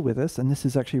 unfortunately, is still with us, and this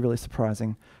is actually really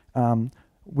surprising.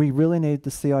 We really need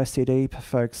the CI/CD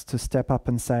folks to step up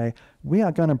and say, we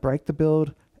are going to break the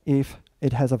build if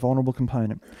it has a vulnerable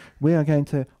component. We are going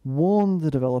to warn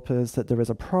the developers that there is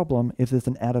a problem if there's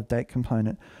an out-of-date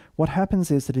component. What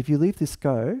happens is that if you leave this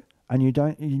go, and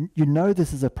you know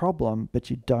this is a problem,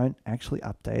 but you don't actually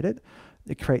update it,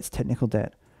 it creates technical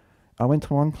debt. I went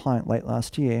to one client late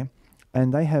last year,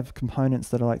 and they have components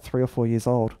that are like 3 or 4 years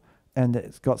old, and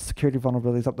it's got security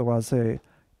vulnerabilities up the wazoo,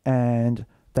 and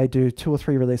they do 2 or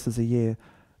 3 releases a year.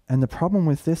 And the problem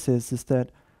with this is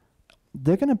that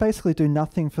they're going to basically do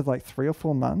nothing for like 3 or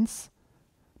 4 months,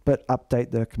 but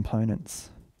update their components.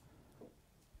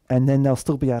 And then they'll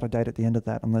still be out of date at the end of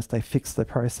that unless they fix the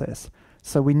process.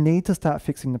 So we need to start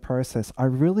fixing the process. I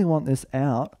really want this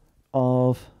out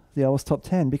of the OWASP top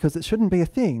 10, because it shouldn't be a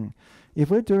thing. If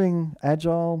we're doing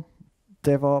Agile,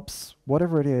 DevOps,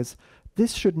 whatever it is,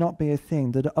 this should not be a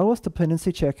thing. The OWASP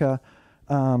dependency checker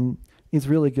is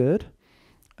really good.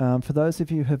 For those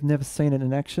of you who have never seen it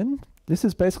in action, this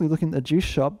is basically looking at the juice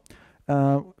shop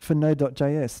for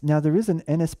Node.js. Now there is an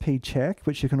NSP check,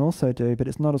 which you can also do, but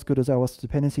it's not as good as OWASP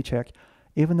dependency check,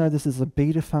 even though this is a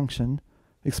beta function,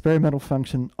 experimental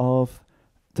function of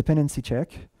dependency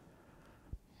check.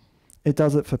 It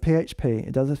does it for PHP,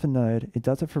 it does it for Node, it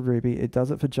does it for Ruby, it does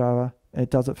it for Java,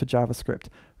 it does it for JavaScript.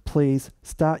 Please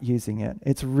start using it.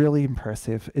 It's really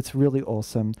impressive. It's really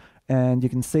awesome. And you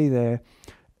can see there,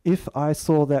 if I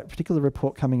saw that particular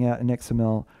report coming out in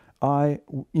XML,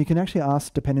 you can actually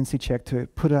ask dependency check to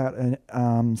put out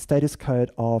a status code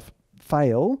of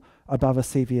fail above a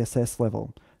CVSS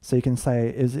level. So you can say,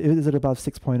 is it above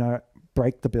 6.0,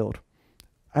 break the build.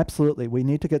 Absolutely, we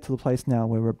need to get to the place now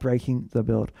where we're breaking the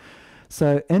build.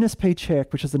 So NSP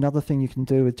check, which is another thing you can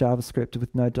do with JavaScript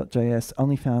with Node.js,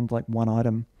 only found like 1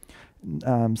 item.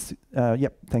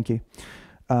 Yep, thank you.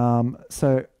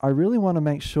 So I really want to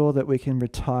make sure that we can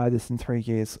retire this in 3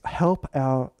 years. Help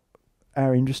our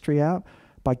industry out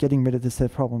by getting rid of this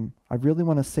problem. I really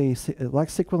want to see, like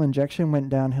SQL injection went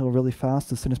downhill really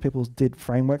fast as soon as people did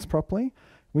frameworks properly.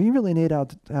 We really need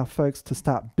our folks to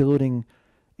start building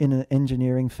in an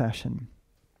engineering fashion.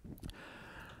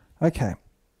 Okay.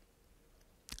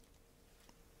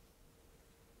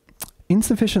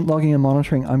 Insufficient logging and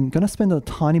monitoring. I'm going to spend a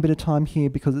tiny bit of time here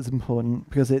because it's important,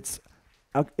 because it's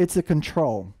a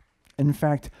control. In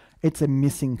fact, it's a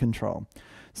missing control.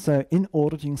 So in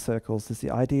auditing circles, there's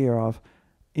the idea of,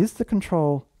 is the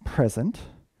control present?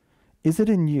 Is it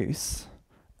in use?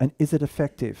 And is it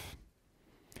effective?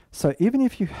 So even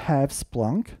if you have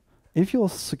Splunk, if your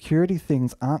security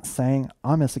things aren't saying,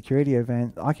 I'm a security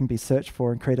event, I can be searched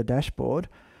for and create a dashboard,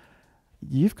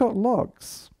 you've got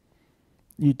logs.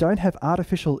 You don't have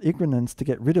artificial ignorance to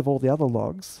get rid of all the other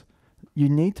logs. You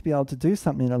need to be able to do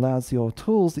something that allows your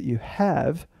tools that you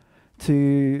have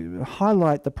to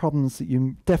highlight the problems that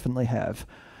you definitely have.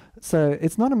 So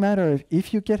it's not a matter of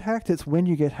if you get hacked, it's when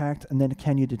you get hacked, and then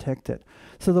can you detect it.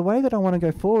 So the way that I want to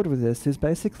go forward with this is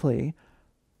basically,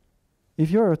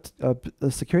 if you're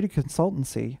a security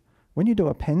consultancy, when you do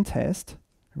a pen test,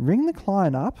 ring the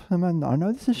client up. I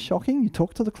know this is shocking. You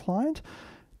talk to the client.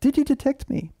 Did you detect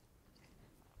me?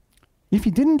 If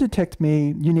you didn't detect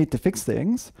me, you need to fix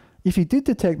things. If you did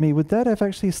detect me, would that have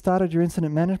actually started your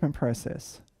incident management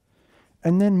process?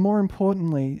 And then more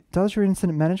importantly, does your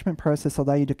incident management process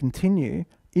allow you to continue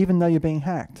even though you're being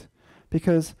hacked?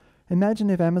 Because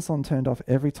imagine if Amazon turned off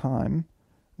every time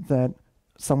that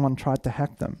someone tried to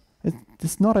hack them.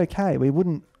 It's not okay. We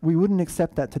wouldn't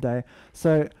accept that today.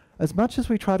 So as much as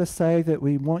we try to say that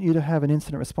we want you to have an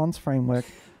incident response framework,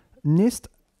 NIST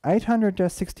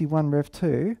 800-61 Rev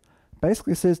 2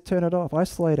 basically says turn it off,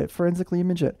 isolate it, forensically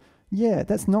image it. Yeah,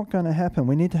 that's not going to happen.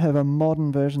 We need to have a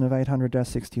modern version of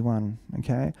 800-61,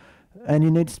 okay? And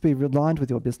you need to be aligned with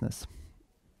your business.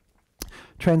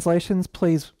 Translations,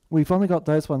 please. We've only got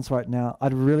those ones right now.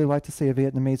 I'd really like to see a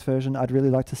Vietnamese version. I'd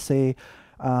really like to see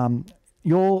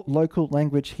your local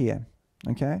language here,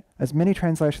 okay? As many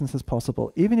translations as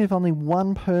possible. Even if only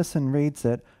one person reads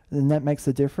it, then that makes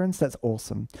a difference. That's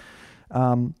awesome.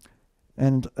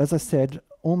 And as I said,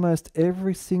 almost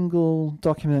every single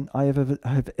document I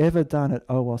have ever done at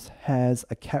OWASP has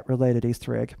a cat-related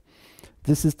Easter egg.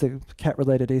 This is the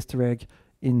cat-related Easter egg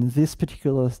in this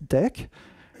particular deck,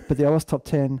 but the OWASP Top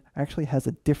 10 actually has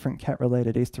a different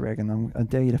cat-related Easter egg, and I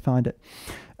dare you to find it.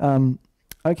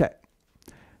 Okay,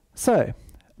 so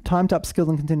time to upskill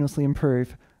and continuously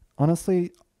improve.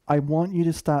 Honestly, I want you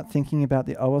to start thinking about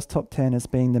the OWASP Top 10 as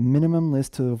being the minimum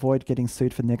list to avoid getting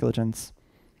sued for negligence,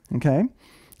 okay?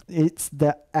 It's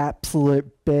the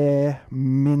absolute bare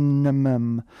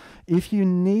minimum. If you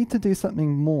need to do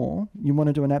something more, you want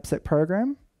to do an APPSEC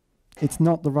program, it's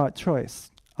not the right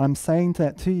choice. I'm saying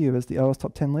that to you as the OWASP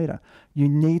Top 10 leader. You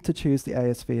need to choose the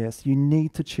ASVS. You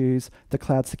need to choose the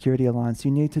Cloud Security Alliance.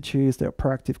 You need to choose the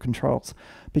Proactive Controls,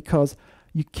 because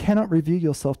you cannot review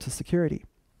yourself to security.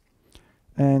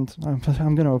 And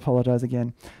I'm going to apologize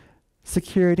again.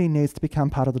 Security needs to become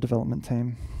part of the development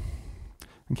team.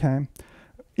 Okay?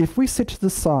 If we sit to the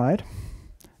side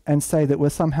and say that we're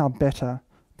somehow better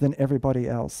than everybody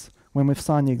else when we've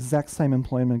signed the exact same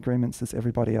employment agreements as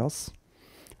everybody else,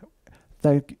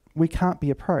 we can't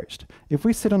be approached. If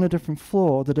we sit on a different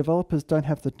floor, the developers don't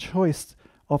have the choice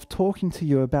of talking to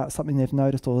you about something they've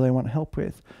noticed or they want help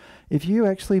with. If you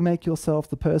actually make yourself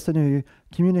the person who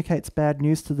communicates bad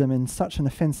news to them in such an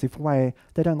offensive way,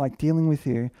 they don't like dealing with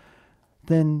you,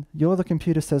 then you're the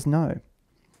computer says no.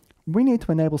 We need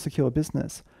to enable secure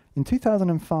business. In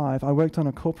 2005, I worked on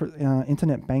a corporate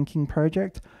internet banking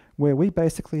project where we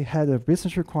basically had a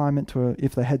business requirement to,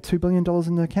 if they had $2 billion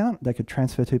in the account, they could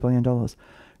transfer $2 billion.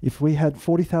 If we had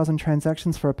 40,000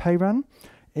 transactions for a pay run,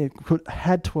 it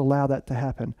had to allow that to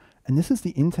happen. And this is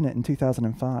the internet in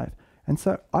 2005. And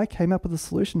so I came up with a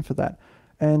solution for that.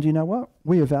 And you know what?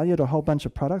 We evaluated a whole bunch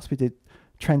of products. We did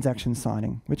transaction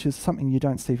signing, which is something you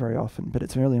don't see very often, but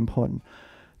it's really important.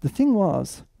 The thing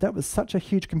was, that was such a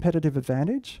huge competitive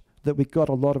advantage that we got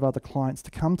a lot of other clients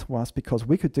to come to us because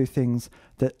we could do things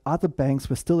that other banks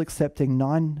were still accepting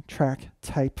 9-track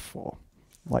tape for,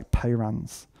 like pay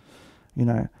runs. You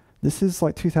know, this is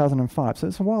like 2005, so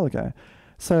it's a while ago.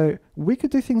 So we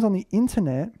could do things on the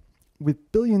internet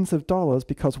with billions of dollars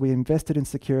because we invested in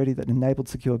security that enabled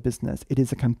secure business. It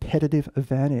is a competitive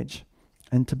advantage.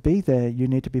 And to be there, you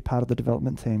need to be part of the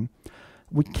development team.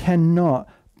 We cannot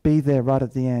be there right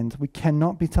at the end. We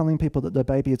cannot be telling people that the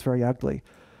baby is very ugly.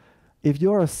 If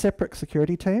you're a separate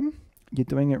security team, you're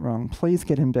doing it wrong. Please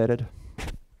get embedded.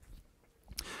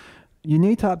 You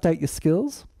need to update your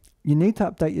skills. You need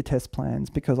to update your test plans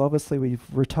because obviously we've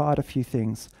retired a few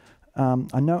things.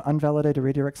 I know unvalidated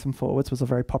redirects and forwards was a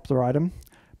very popular item,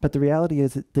 but the reality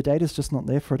is that the data's just not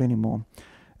there for it anymore.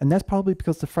 And that's probably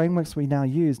because the frameworks we now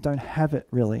use don't have it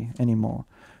really anymore.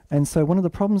 And so one of the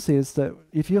problems is that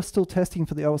if you're still testing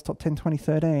for the OWASP Top 10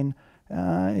 2013,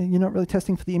 you're not really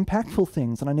testing for the impactful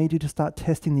things, and I need you to start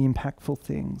testing the impactful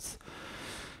things.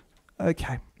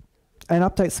 Okay. And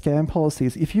update scam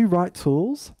policies. If you write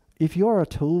tools, if you're a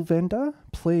tool vendor,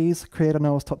 please create an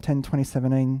OWASP Top 10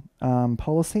 2017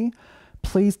 policy.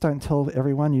 Please don't tell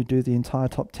everyone you do the entire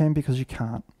top 10 because you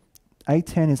can't.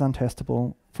 A10 is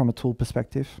untestable from a tool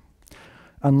perspective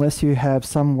unless you have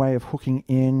some way of hooking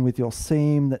in with your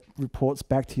SIEM that reports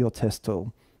back to your test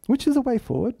tool, which is a way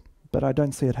forward, but I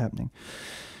don't see it happening.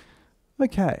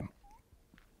 Okay.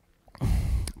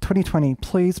 2020,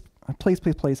 please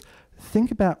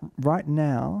think about right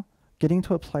now getting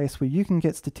to a place where you can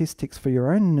get statistics for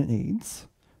your own needs,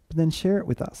 but then share it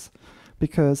with us.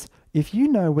 Because if you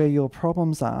know where your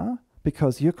problems are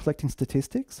because you're collecting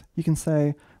statistics, you can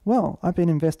say, well, I've been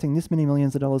investing this many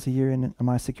millions of dollars a year in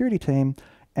my security team,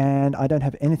 and I don't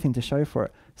have anything to show for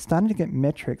it. Starting to get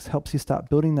metrics helps you start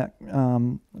building that,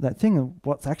 that thing of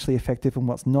what's actually effective and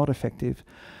what's not effective.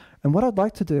 And what I'd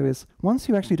like to do is, once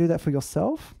you actually do that for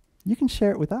yourself, you can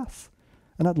share it with us.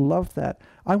 And I'd love that.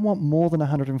 I want more than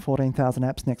 114,000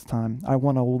 apps next time. I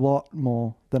want a lot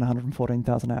more than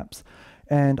 114,000 apps.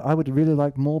 And I would really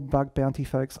like more bug bounty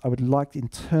folks. I would like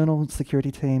internal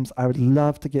security teams. I would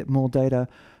love to get more data.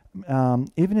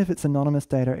 Even if it's anonymous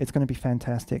data, it's going to be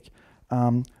fantastic.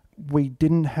 We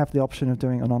didn't have the option of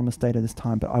doing anonymous data this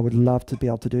time, but I would love to be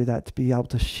able to do that, to be able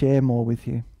to share more with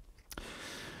you.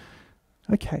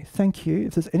 Okay, thank you.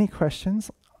 If there's any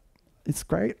questions, it's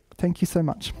great. Thank you so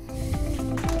much.